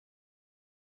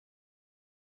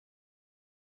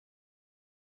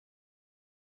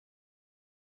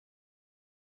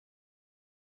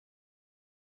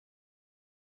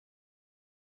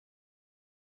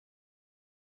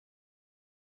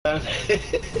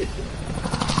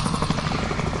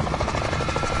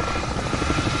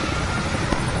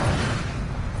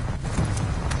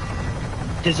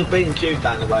There's a B&Q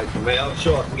down the road from me. I'm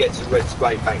sure I can get some red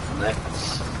spray paint from there.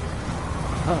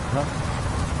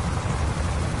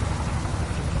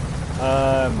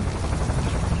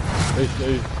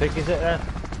 Whose pick is it then?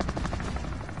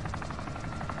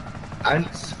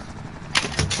 Ants?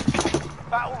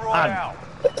 Battle Royale.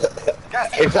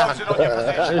 Gas It's closing on your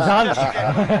position. It's Ants.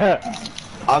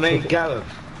 I mean, Gareth.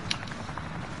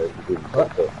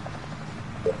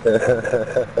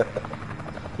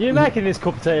 You making this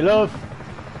cup of tea, love?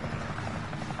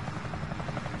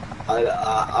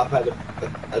 I've had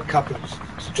a couple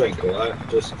to drink, alright?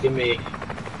 Just give me...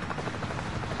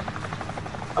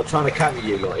 I'm trying to carry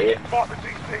you lot here. Mark the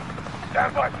DC.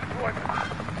 Stand by for deployment.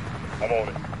 I'm on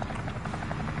it.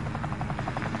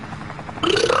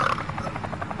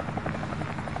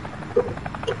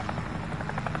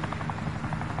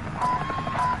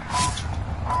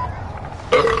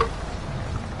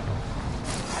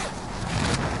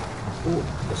 Ooh,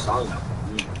 the sauna.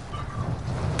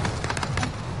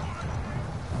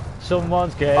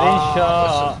 Someone's getting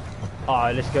shot.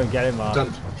 Alright, let's go and get him, man.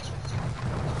 Done.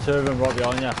 Two of them right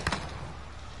behind you.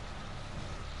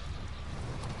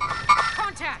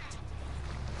 Contact!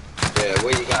 Yeah,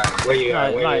 where you going? Where you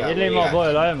going? Mate, you leave my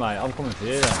boy alone, mate. I'm coming for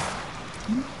you then.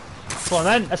 Come on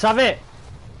then, let's have it.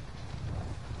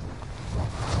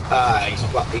 He's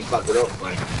fucked it up,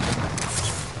 mate.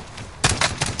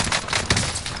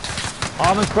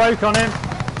 Armor's broke on him.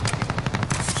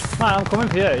 Mate, I'm coming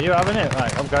for you. You're having it,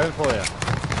 mate. I'm going for you.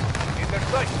 In their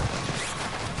place.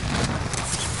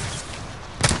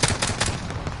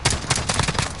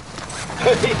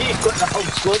 You've got the whole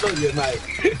squad on you, mate.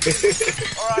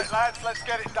 Alright, lads, let's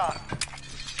get it done.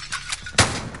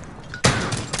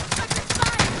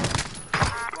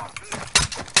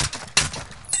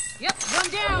 Yep, one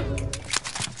down.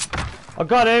 I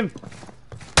got him.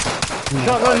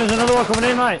 Shotgun, there's another one coming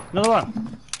in, mate. Another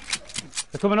one.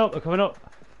 They're coming up, they're coming up.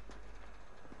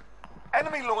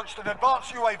 Enemy launched an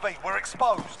advanced UAV. We're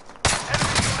exposed.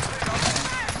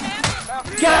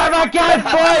 Get him again,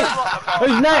 boy!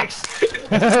 Who's next?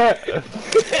 Bring the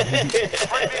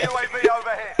UAV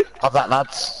over here. Have that,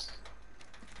 lads.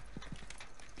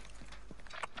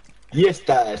 Yes,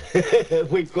 Dad.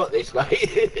 We've got this,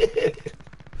 mate.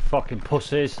 Fucking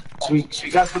pussies. Should we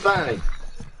go for Barney?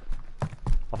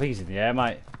 I think he's in the air,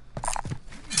 mate.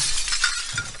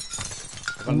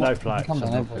 I've got no flight. Come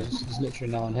down here, boys. There's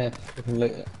literally no one here. We can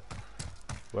loot it.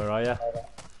 Where are you?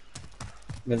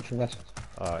 Military vessels.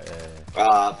 Alright,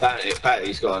 yeah.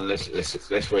 Barney's gone. Let's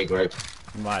regroup.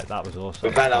 Mate, that was awesome.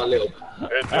 We've had a little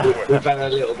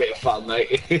bit of fun,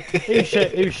 mate.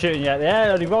 Who's shooting you out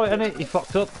there? Only right, isn't it? He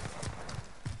fucked up.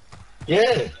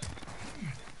 Yeah.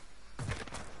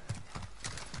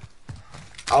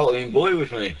 Oh, in boy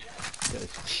with me. Get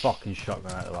this fucking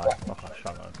shotgun out of the way. Fuck that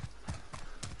shotgun.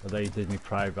 Although you did me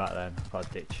proud back then. I'd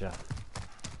ditch you.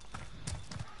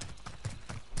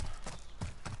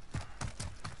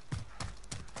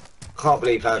 Can't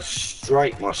believe how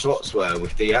straight my shots were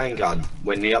with the handgun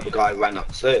when the other guy ran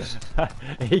upstairs.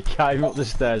 He came up the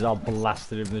stairs, I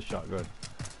blasted him with the shotgun.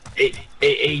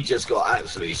 He just got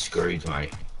absolutely screwed,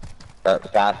 mate.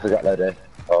 Dad, we got loaded.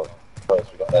 Oh,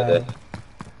 first we got loaded.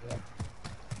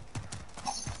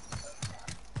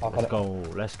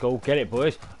 Let's go, get it,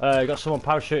 boys. Got someone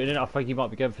parachuting in. I think he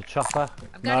might be going for chopper.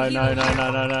 No.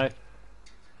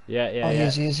 Yeah.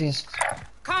 Yes.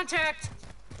 Contact!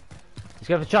 He's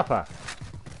going for chopper.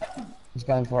 He's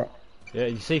going for it. Yeah,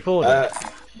 you see forward.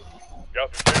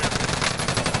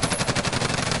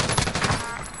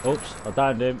 Oops, I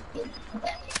downed him.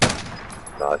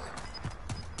 Nice.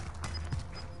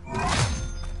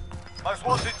 Most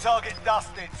wanted target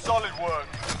dusted. Solid work.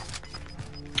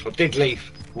 I did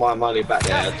leave my money back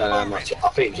there. I don't know how much. I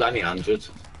think it was only 100.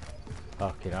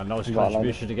 Fucking hell, nice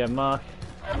contribution again, Mark.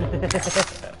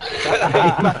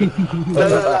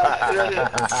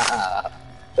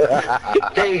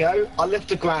 There you go. I left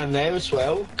the ground there as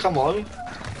well. Come on.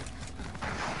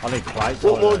 I need plates.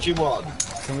 What more do you want?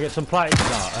 Can we get some plates?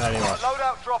 No, anyway.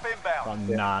 Loadout drop inbound.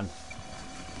 Got none.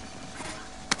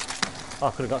 Oh,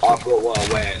 I could have got I've some. got what I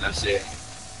wear and that's it.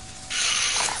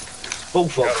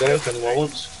 Bullfrog there if anyone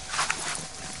wants.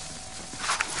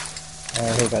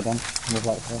 Here you go, Dan. Move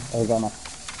like that. There we go now.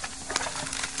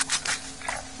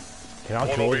 Can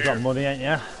I show you got money, ain't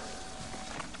you?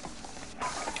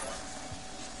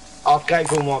 I've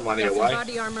gave all my money Got some away.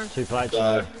 body armor. 2 plates.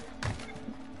 So,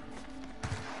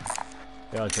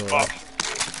 Yeah, I saw that.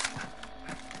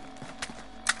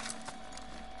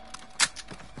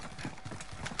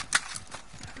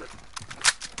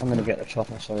 I'm gonna get the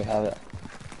chopper so we have it.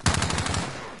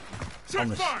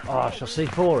 Oh, shall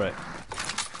C4 it?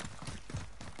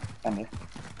 Can you?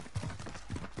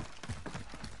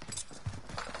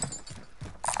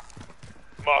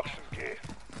 Mark some gear.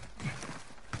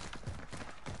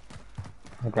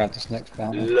 I'll grab this next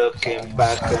bounty. Looking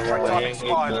back on Time when it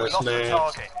expired. We was lost the meant,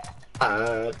 target.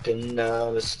 I can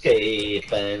now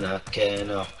escape and I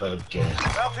cannot forget.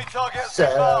 Bounty target has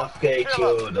been marked. Southgate,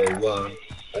 Kill 'em. you're the one.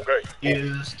 Okay.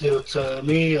 You still turn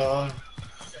me on.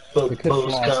 We could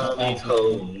Football's fly some coming bounty.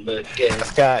 home again.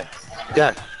 Let's go.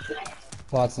 Go.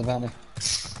 Fly to the bounty.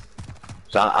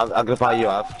 So I'm gonna buy you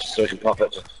up just so we can pop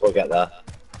it just before we get there.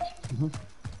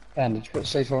 Dan, did you put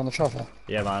C4 on the chopper?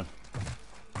 Yeah, man.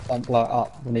 Don't blow it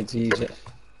up, we need to use it.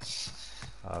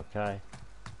 Okay.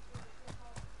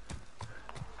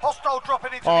 Hostile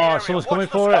dropping into the Oh, area. someone's Watch coming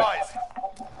the for it. skies.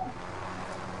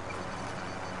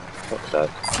 Fuck's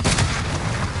sake.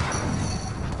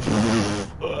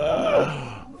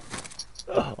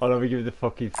 I'll never give you the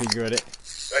fucking finger at it.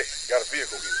 Hey, got a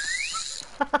vehicle here.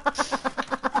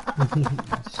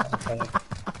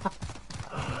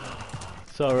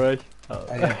 Sorry.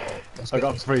 Let's I get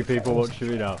got this. 3 people watching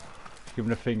me now. Give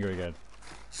him a finger again.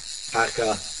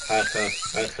 Hacker, hacker,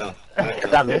 hacker,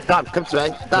 hacker. Dan, come to me.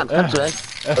 Dan, come to me.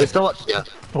 Are we still watching you?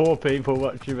 4 people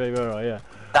watching me, where are you?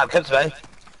 Dan, come to me.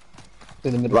 Do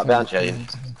the middle Right behind finger. you.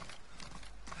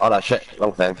 Oh no, shit.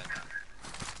 Wrong thing.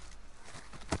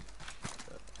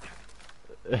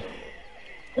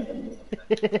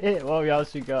 What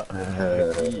else you got?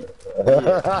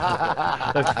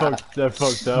 They're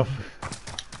fucked up.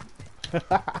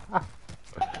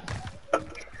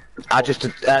 I just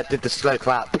did the slow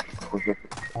clap.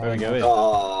 Where we going?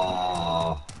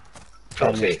 Oh,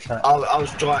 toxic. I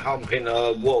was dry humping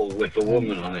a wall with a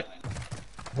woman on it.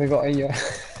 We got a Yeah,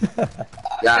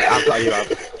 I've got you up.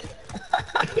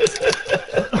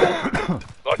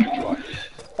 Like you try.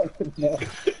 no.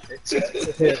 To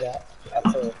hear that.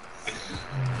 That's all.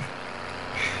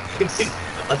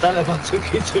 I don't know if I took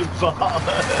it too far.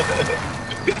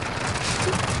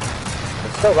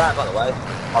 It's still there, by the way.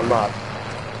 On Mark.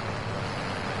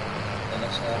 And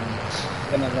it's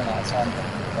gonna run out of time.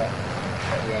 But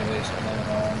we're gonna lose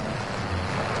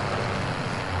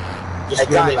Just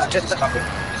Hey, guys, relax, just it's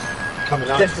coming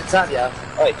up. Just to tell you,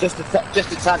 wait, just to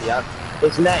tell you,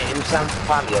 his name sounds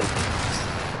Italian.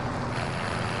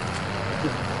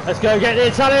 Let's go get the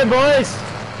Italian boys!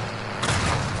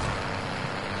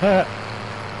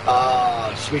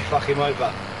 Should we fuck him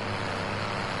over?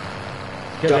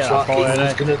 Get Just like he was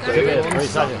innit? gonna Give me do a on 3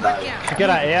 seconds. Sunday. Get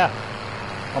out of here.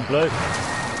 I'm blue.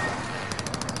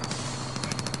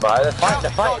 Right,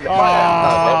 they're fighting.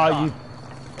 Oh, you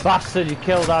bastard, you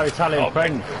killed our Italian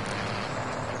friend.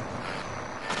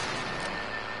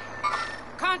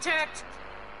 Contact!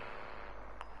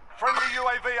 Friendly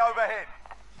UAV overhead.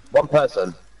 One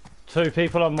person. 2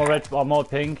 people on my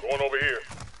ping. Going over here.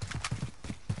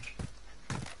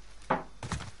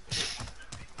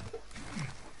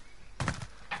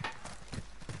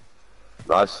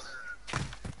 Nice.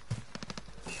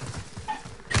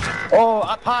 Oh,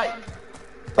 up high.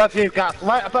 Above you, Gaff.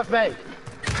 Right above me. You've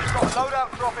got a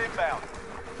loadout drop inbound.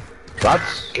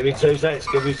 Lads. Give me 2 seconds,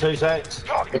 give me 2 seconds.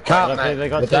 You can't, Okay, mate. they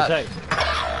got With 2 that. seconds.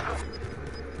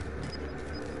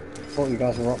 thought you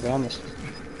guys were right behind us.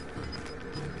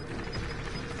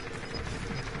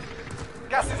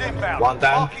 Gas is inbound. One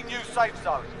down. Marking new safe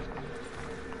zone.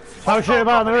 Parachute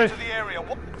about on the roof. Into the area.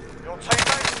 Your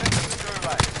teammates sent to the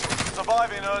gulag.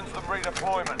 Surviving earns them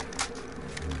redeployment.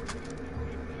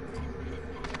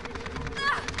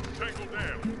 Tango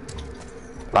down.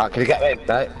 Right, can you get me,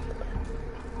 mate?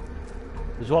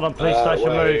 There's one on police station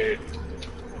roof. Wait.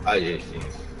 Oh, yes,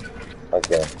 yes.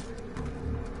 Okay.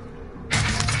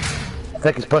 I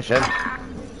think he's pushing.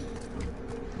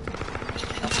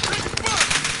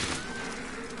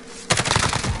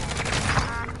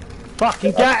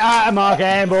 Fucking get out of my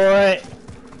game, boy!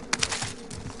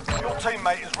 Your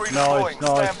teammate is redeploying.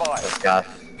 Nice. Stand by. Let's go.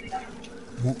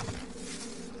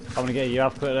 I'm gonna get you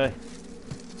up quickly.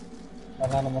 I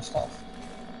land on my stuff.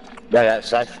 Yeah, it's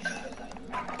safe.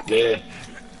 Yeah.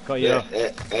 Got you up.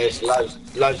 There's loads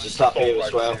of stuff here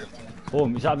as well. Oh,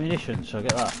 is that ammunition? So I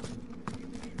get that.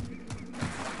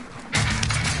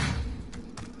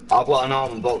 I've got an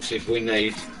armor box if we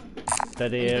need.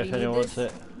 Steady here if anyone wants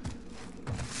it.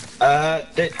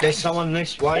 There's someone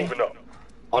this way. Moving up.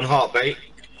 On heartbeat.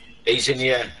 He's in the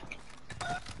air.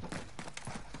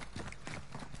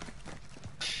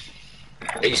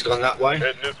 He's gone that way.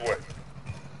 Heading this way.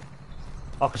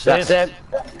 I can see That's him. it.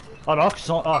 Oh no, it's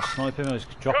not. Oh, sniping him. He's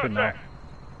dropping now.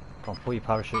 Come on, pull your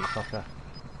parachute, you fucker.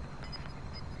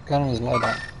 Gun on his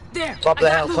loadout. There. Top of I the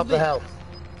got hill, top of the movement. hill.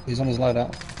 He's on his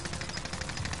loadout.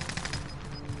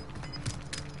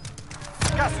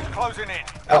 Gas is closing in.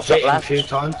 I've hit him a left. few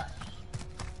times.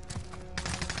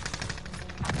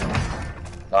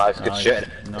 Nice, good Nice, shit.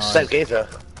 nice. Same geezer.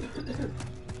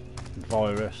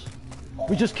 Virus.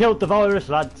 We just killed the virus,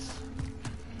 lads.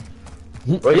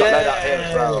 We got loadout here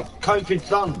as well. COVID's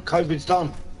done. COVID's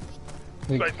done.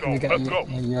 Can we get a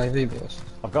UAV, boys?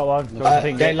 I've got one. Do you want to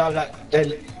ping Their it?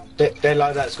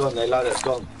 loadout's gone. Their loadout's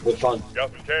gone. We're fine.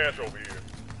 Got some cash over here.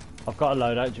 I've got a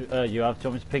loadout. You have. Do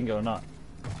you want me to ping it or not?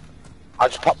 I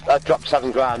dropped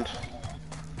 7 grand.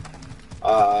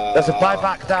 There's a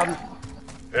buyback down.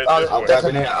 Head Oh, this I'm way.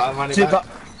 grabbing it. I'm running Two back.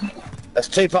 There's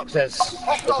 2 boxes.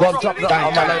 Hostile One dropping dropped in.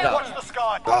 on my Down. loadout. Watch the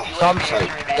sky. Oh, Tom,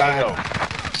 damn.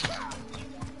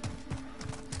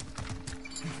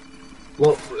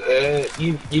 Well,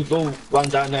 you've all run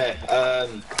down there.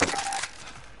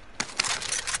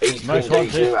 He's Most been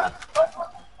wanted. you at.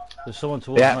 There's someone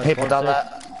towards Yeah, my people down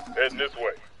wanted. there. Heading this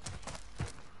way.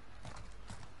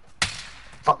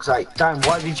 Fuck's sake. Dan,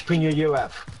 why did you ping your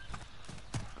UF?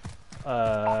 Be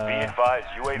advised,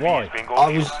 UAV why? is bingo. I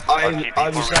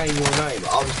was saying your name.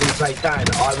 I was going to say, Dan,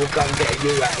 I will go and get a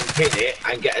UF and pin it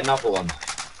and get another one.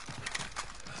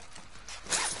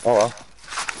 Oh well.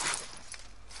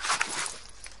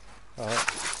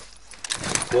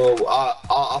 Well,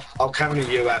 I'll carry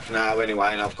the UF now anyway,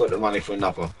 and I've got the money for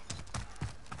another.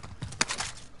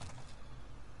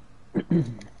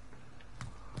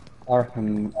 I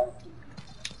reckon.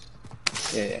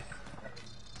 Yeah.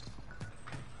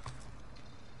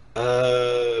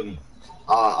 I'm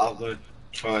going to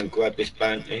try and grab this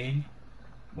bounty,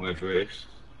 wherever it is.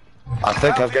 I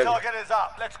think I'm Bounty good. target is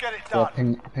up. Let's get it Yeah,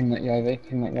 done. ping that UAV.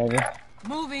 Ping that UAV.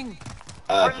 Moving.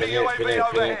 Friendly Pin it, UAV pin it, pin it.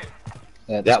 overhead.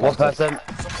 Yeah, Yeah, one disgusting.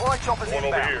 person. Supply choppers One over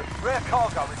inbound. here. Rare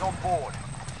cargo is on board.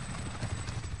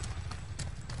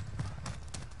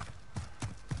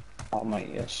 Oh mate,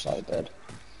 you're so dead.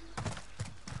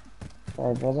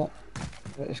 Sorry, brother.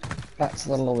 But it's back to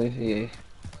the lobby for you.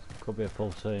 Could be a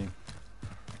full team.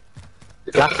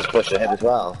 The gas is pushing ahead as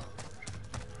well.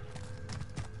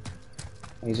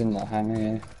 He's in that hangar,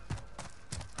 yeah.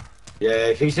 Yeah,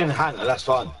 if he's in the hangar, that's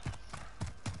fine.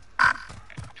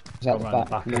 He's out Come the around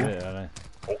the back. back of yeah. it, are they?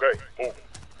 Okay, move.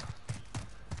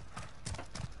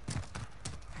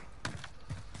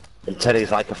 And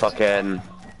Teddy's like a fucking...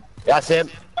 Yeah, I see him.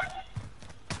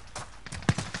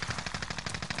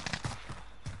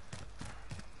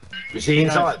 Is he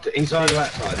inside or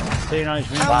outside? Teenage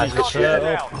Mutant Nice, Ninja good shit.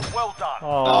 Turtle. Down. Well done.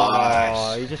 Oh,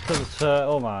 Nice. he just killed a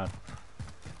turtle, man.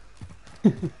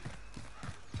 Is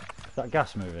that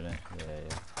gas moving it?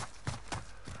 Yeah.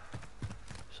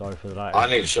 Sorry for that. I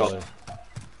need a shot.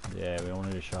 Yeah, we all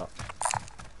need a shot.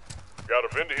 Got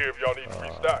a vendor here if y'all need free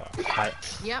stock.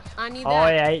 Yep, I need Oh,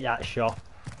 I that. ate that shot.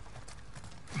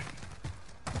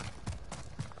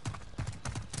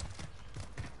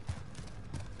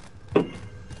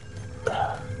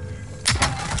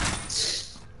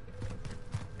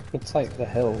 Could take the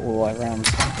hill all the way around.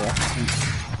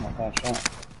 Yeah. Not a bad shot.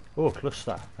 Oh,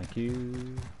 cluster. Thank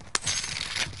you.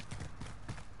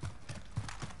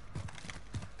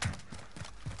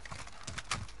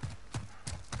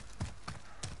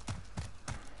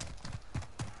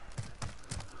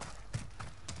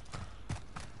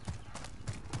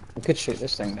 We could shoot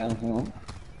this thing down if you want.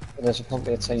 But there's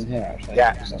probably a team here actually.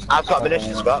 Yeah, 'cause that's I've got a what's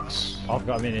munitions going on. box. I've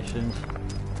got munitions.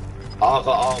 I've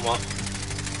got armour.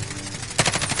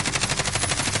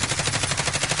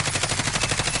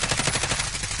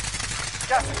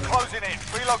 Gas is closing in.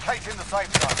 Relocating the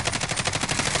safe zone.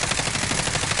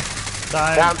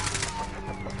 Down. Down.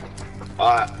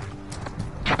 Alright,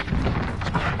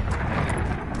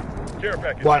 Care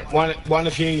package. one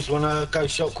of you want to go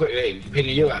shot quickly, pin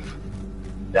a UF.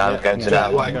 Yeah, I'm going to Straight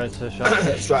that. away. I go to the shop.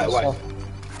 Straight away.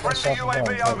 Friendly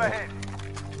UAV overhead.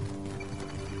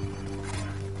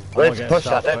 We I'll need to get push that,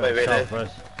 south don't we, first, really? south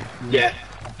first. Yeah.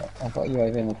 I've got a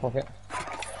UAV in my pocket.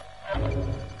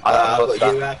 I've I've got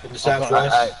got UF in the I've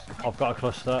southwest. I've got a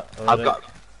cluster. I've got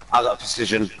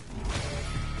precision.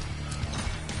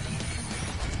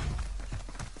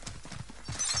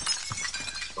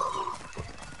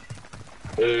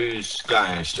 Who's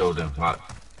going, Jordan? Right.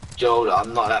 Jordan,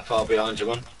 I'm not that far behind you,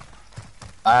 man.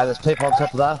 There's people on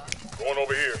top of there. Going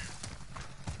over here.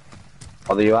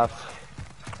 On the UF.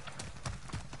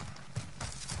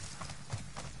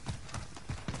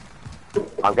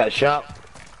 I'm getting shot.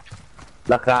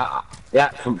 Look at yeah,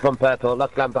 from purple.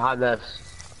 Look, I'm behind this.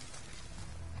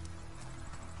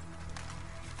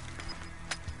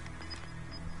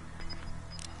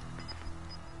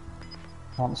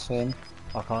 Can't see him.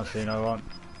 I can't see no one.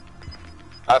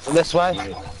 From this way?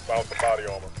 Found some body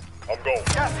armor. I'm going.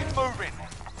 Gas is moving.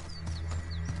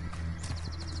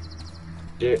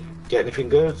 Get anything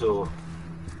good or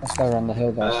Let's go around the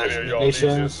hill, guys.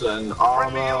 munitions and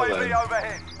Friendly armor UAV and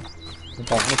overhead.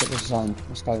 Guys, look at this zone.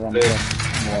 Let's go around the hill.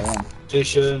 More around.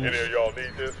 munitions. Any of y'all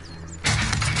need this?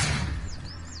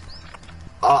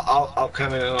 I'll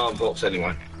come in an arm box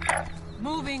anyway.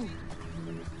 Moving.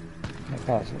 Look,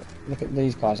 guys, look at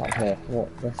these guys up here. What?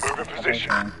 Moving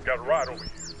position. Got a ride over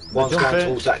here. One's jump going in.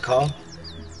 towards that car.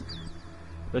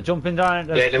 They're jumping down.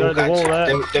 Yeah, they're all the wall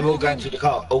there. they're all going to the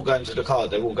car. All going to the car.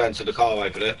 They're all going to the car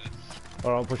over there.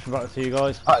 Alright, I'm pushing back to you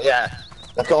guys. Oh, yeah.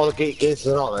 Look at all the gears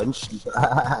and orange.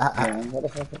 Yeah, what the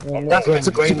fuck? That's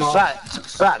Green- green mark.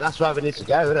 fat. That's where we need to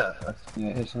go, isn't it? Yeah,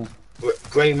 it's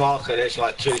Green marker. There's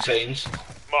like 2 teams.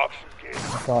 Mark some gear.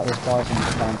 right. There's guys in the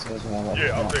counter as well.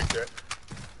 Yeah, I'll take that.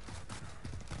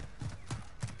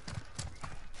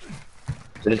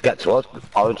 So just get towards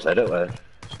orange there, don't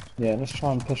we? Yeah, let's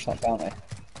try and push that bounty.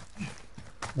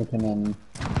 We can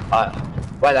Alright.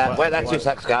 Wait there 2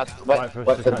 seconds, guys. Wait for us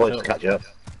for to the catch boys up. to catch you up.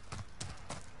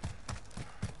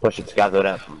 Push it together,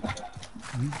 innit?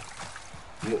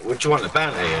 What do you want, the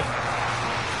bounty here?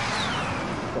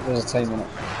 but there's a team in it.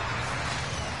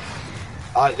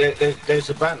 There's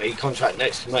a bounty contract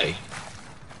next to me.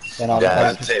 Then I'll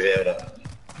Yeah, that's TV, innit?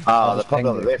 Oh, the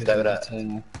problem with the roof, though, innit?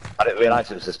 team. I didn't realise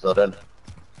it was this building.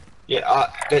 Yeah,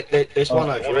 there's one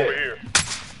One over over here. here.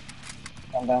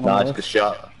 Come down on Nice, the good roof.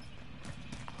 shot.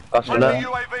 That's Friendly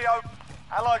enough. UAV over.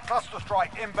 Allied cluster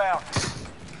strike inbound.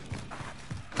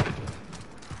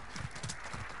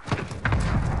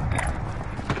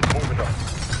 Moving up.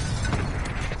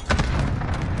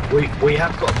 We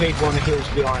have got people on the hills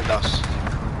behind us.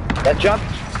 Get jumped.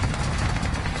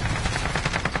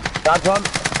 Down one.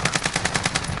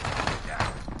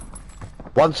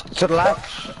 One's to the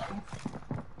left.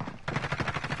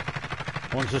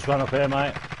 One's just run up here,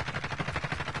 mate.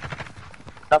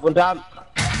 That one down.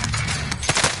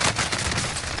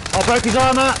 I broke his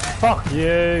armour! Fuck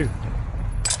you!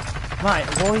 Mate,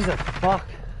 why the fuck?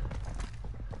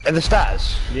 In the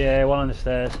stairs. Yeah, one on the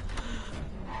stairs.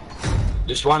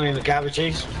 There's one in the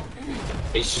garages.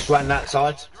 He's just ran that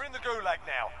side. You're in the gulag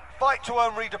now. Fight to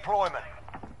earn redeployment.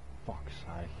 Fuck's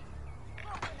sake.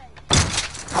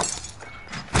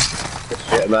 Good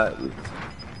shit, mate.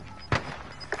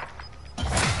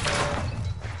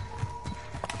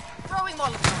 Throwing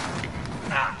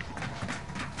Molotov.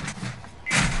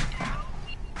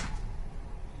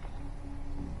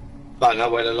 Don't know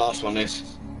where the last one is.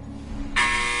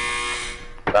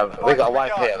 We got a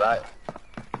wipe here, mate.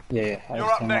 Yeah, I You're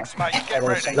was up saying next, that. mate. Get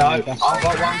ready. No, I've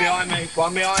got one behind me.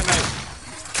 One behind me.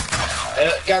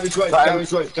 Garage roof.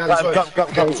 Garage roof. Garage roof.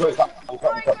 Garage roof.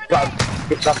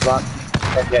 Good stuff, man.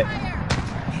 Okay.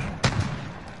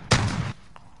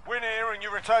 Win here and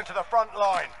you return to the front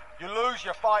line. You lose,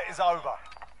 your fight is over.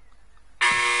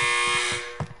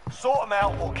 Sort them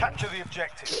out or capture the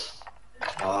objective.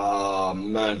 Oh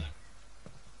man.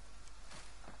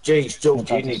 Jeez,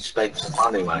 George, you need to spend some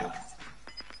money, mate.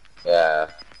 Yeah.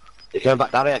 You coming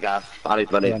back down here, Gav? I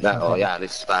need money. Yeah, No, oh yeah, I need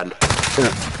to spend. Gave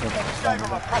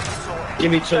them a proper sort.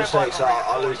 Give me 2 Stand by seconds, for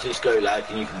I'll lose this gulag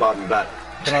and you can buy me back.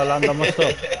 Can I land on my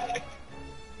stuff? Yeah.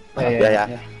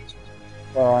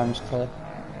 Where I am's clear.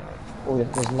 Oh yeah,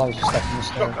 there's loads of stuff in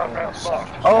the store.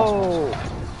 Oh!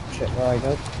 Shit, very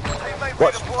good. Teammate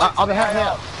What? redeployed On the to head the here.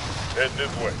 AR. Heading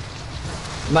this way.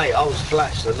 Mate, I was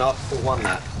flashed and I won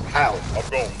that. How? I'm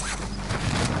going.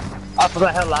 Up on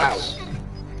the hill, lads.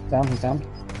 Down, he's down.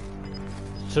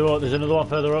 Two up, there's another one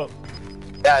further up.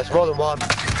 Yeah, it's more than one.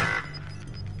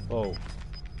 Oh.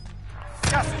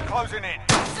 Gas is closing in.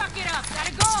 Suck it up.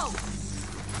 Gotta go.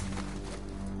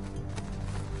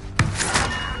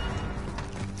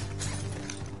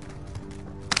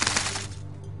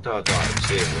 I don't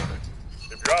see it, right?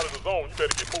 If you're out of the zone, you better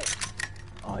get moving.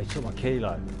 Oh, he took my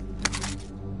kilo.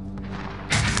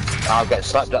 I'll get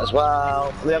slapped at as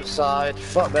well. From the other side.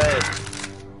 Fuck me.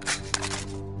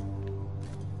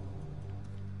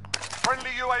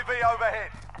 Friendly UAV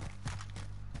overhead.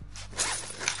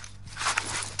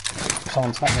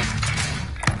 Someone's hit me.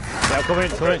 Yeah, come in,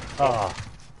 come in. Ah.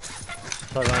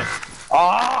 Sorry, mate.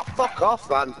 Ah, fuck off,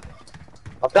 man.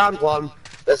 I've downed one.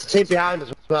 There's a team behind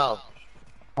as well.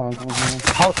 Come on.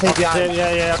 Whole team behind.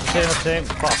 Yeah, I've seen him.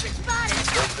 Fuck.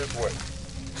 Heading this way.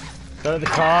 Go to the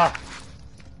car.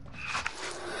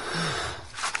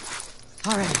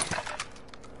 Alright.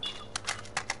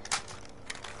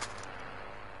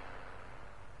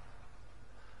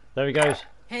 There he goes.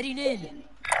 Heading in.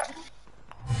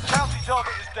 Bounty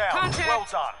target is down. Contact. Well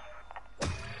done.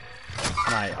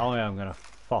 Mate, I am gonna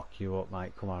fuck you up,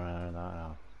 mate. Come on,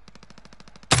 now.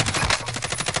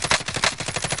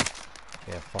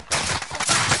 Yeah, fuck it.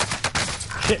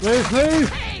 Shit, move!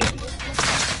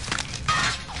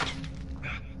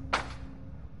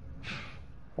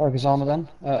 Broke his armour then.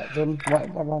 Jordan, right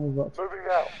around his box. Moving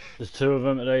out. There's 2 of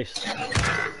them at least.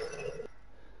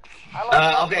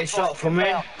 I'm getting shot from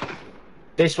here.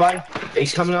 This way.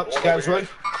 He's coming up to Gary's roof.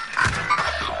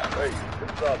 Hey,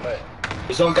 what's up, man?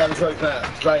 He's on Gary's roof now.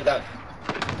 He's laying down.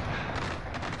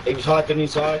 He was hiding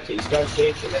inside. He's going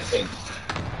sick and everything.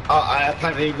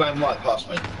 Apparently he ran right past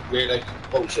me. Really?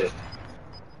 Bullshit.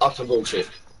 Utter bullshit.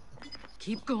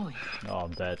 Keep going. Oh,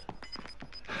 I'm dead.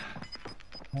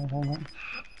 Hold on.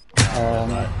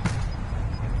 Right.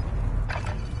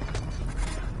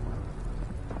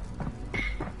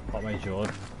 What made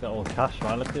Jordan? Got all the cash,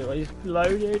 man. Look at what he's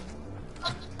loaded.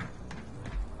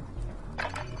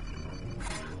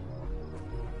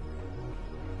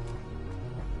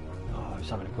 Oh, he's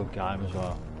having a good game as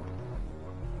well.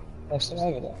 They're still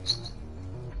over there.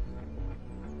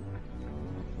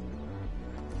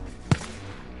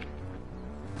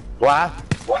 What?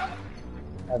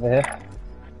 Over here.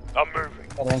 I'm moving.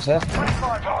 Other one's here.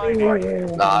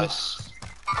 Nice.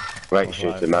 Great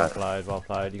shooting, man. Well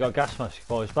played. You got a gas mask,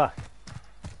 boys, back?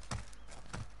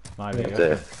 Maybe. I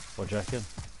do. What do you reckon?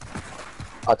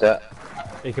 I do it.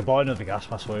 You could buy another gas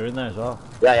mask while you're in there as well.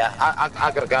 Yeah,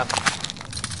 I got a gun.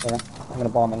 Yeah, I'm gonna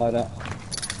buy my loadout.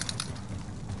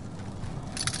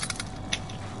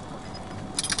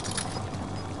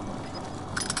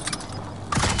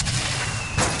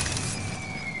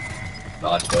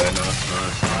 Nice, boy.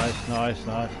 Nice.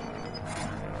 Nice.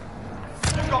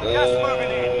 You've got gas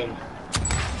moving in.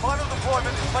 Final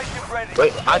deployment is making ready.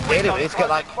 Wait, I did him. He's got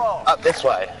like up this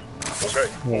way. Okay.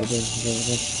 Yeah, it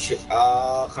is. Shit.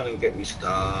 I can't even get me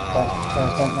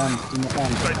started. Don't land. Do not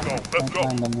land. Let's go. Let's Don't go.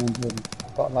 land on me and Jordan.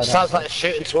 I've got a loadout. Sounds like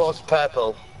shooting towards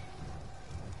purple.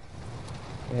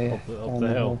 Yeah, Up the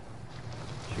hill.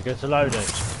 Should we go to loading?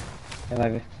 Yeah,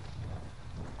 maybe.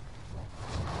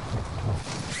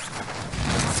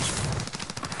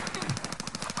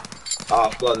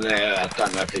 I've gone there. I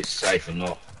don't know if it's safe or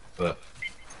not, but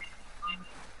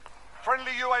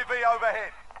Friendly UAV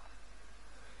overhead.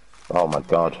 Oh my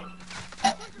god.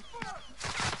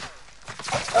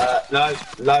 no,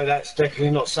 that's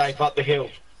definitely not safe. Up the hill.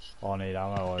 I need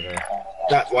ammo, I do.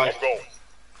 That way. Let's go.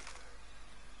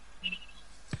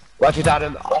 Where'd you down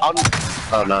on?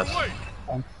 Oh, nice.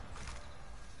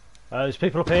 There's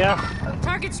people up here.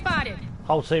 Target spotted.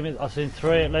 Whole team, I've seen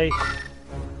 3 at least.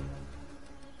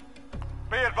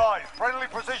 Be advised, friendly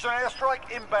precision airstrike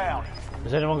inbound.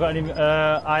 Has anyone got any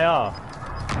IR?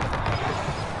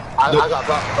 I got a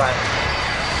box, right.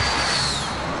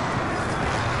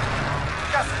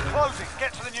 Gas is closing.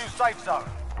 Get to the new safe zone.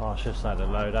 Oh, I should have had a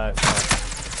load out.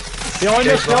 Behind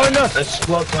us! There's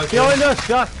squads over Behind us,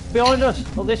 Jack! Behind us!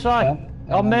 Up this way!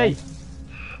 Yeah. On me!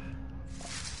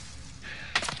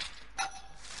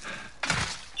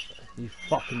 You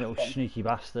fucking little sneaky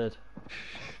bastard.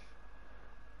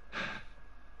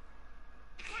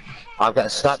 I'm getting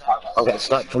sniped. I'm getting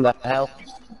sniped from the hell.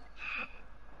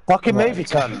 Fucking move, you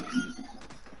cunt.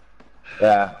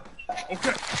 Yeah.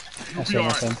 Okay. I see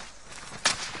nothing.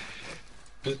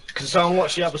 Can someone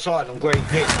watch the other side on green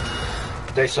pit?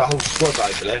 There's a whole squad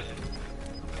over there.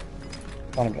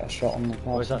 Trying to get a shot on the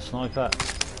Where's that sniper?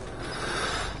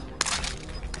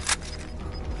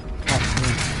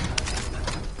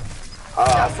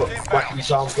 I've got whacking his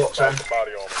arm blocks on.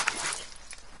 Body on me.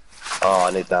 Oh,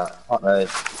 I need that. Uh-oh.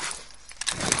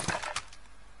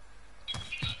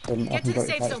 Get to the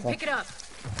safe zone. Pick it up.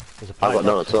 There's a I've got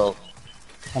none at all.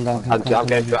 I'm down. I'm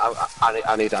going through. I need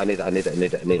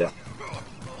it.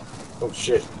 Oh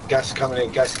shit, gas coming in.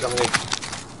 I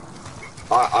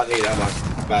need ammo.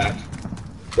 Bad.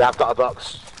 Yeah, I've got a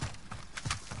box.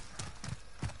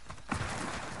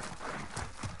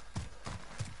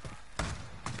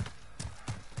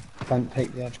 Don't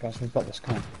peek the edge, guys. We've got this.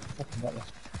 Come on. Fucking got this.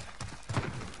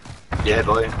 Yeah,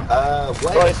 boy. Where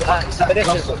Boys, the fuck is that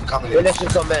munitions, cluster coming in?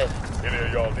 munitions on me. Any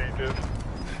of y'all need this?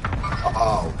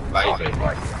 Oh, baby.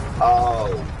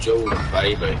 Oh, Jordan,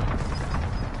 baby.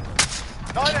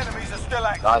 9 enemies are still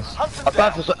active. Nice. Hunt them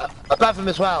down. Above him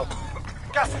as well.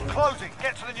 Gas is closing.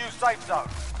 Get to the new safe zone.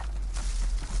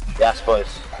 Yes,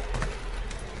 boys.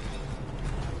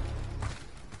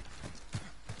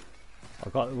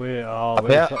 I've got,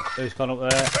 who's gone up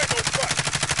there?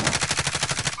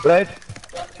 Blade.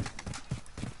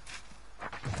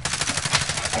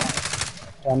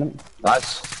 Random.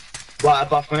 Nice. Right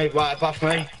above me.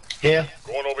 Here.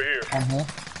 Going over here. I'm here.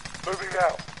 Moving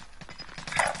out.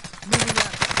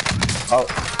 Oh,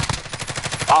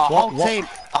 whole team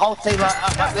up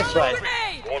this way.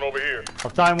 Going over here.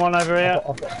 I've done one over here.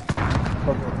 I've got.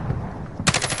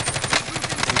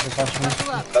 Flashing.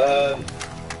 Buckle up.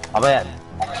 I'm in.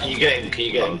 Can you get him? Can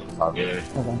you get him? Yeah.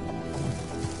 Hold on.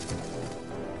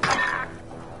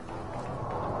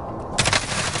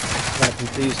 Gonna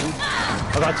confuse them.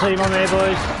 I've got a team on me,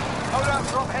 boys. Hold up,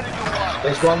 drop headed your way.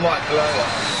 There's one right below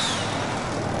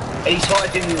us. He's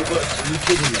hiding in the bush. Are you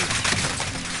kidding me?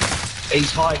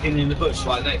 He's hiding in the bush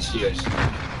right next to you.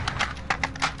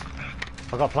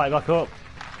 I've got to play back up.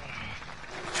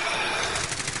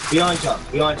 Behind you,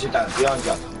 Dan, behind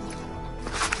you. Only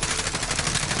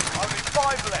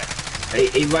 5 left.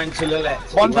 He ran to the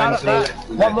left. One He ran down to the at left.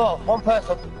 that. One more. One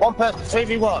person.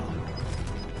 3v1.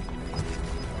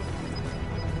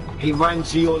 He ran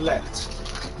to your left.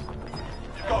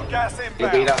 You've got gas inbound. He'll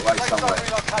be that way Safe somewhere. zone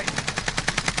relocated.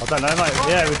 I don't know, mate.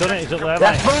 Yeah, we've done it. He's up there,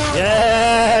 That's mate. fine.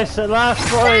 Yes, at last,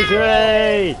 boys.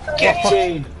 Hooray! Get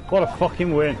him! What a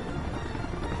fucking win.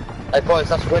 Hey boys,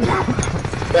 that's winning.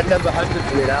 Red number 100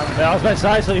 for you now. Yeah, I was about to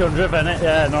say 300, Bennett.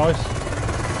 Yeah, nice.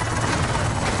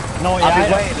 I've been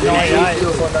 98. waiting.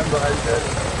 98. For number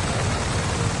 100.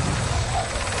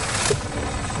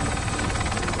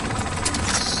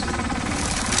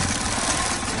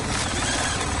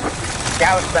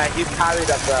 Gareth, man, you carried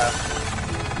us there.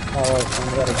 Oh,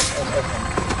 I'm ready.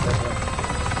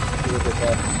 Do a good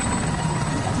job.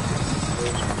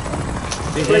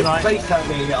 GG, Please mate. tell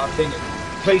me that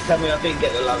Please tell me I didn't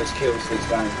get the lowest kills this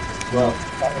game. Well,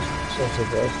 that was sort of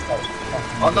good. That was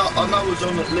I know I was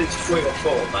on at least 3 or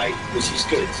 4, mate, which is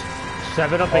good.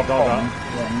 7, I think I got.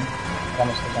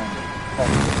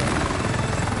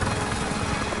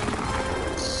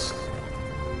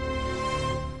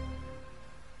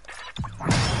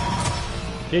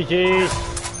 GG.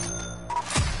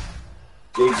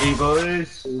 GG,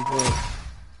 boys.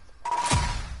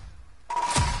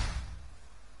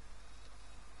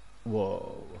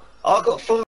 Whoa. I got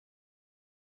 4.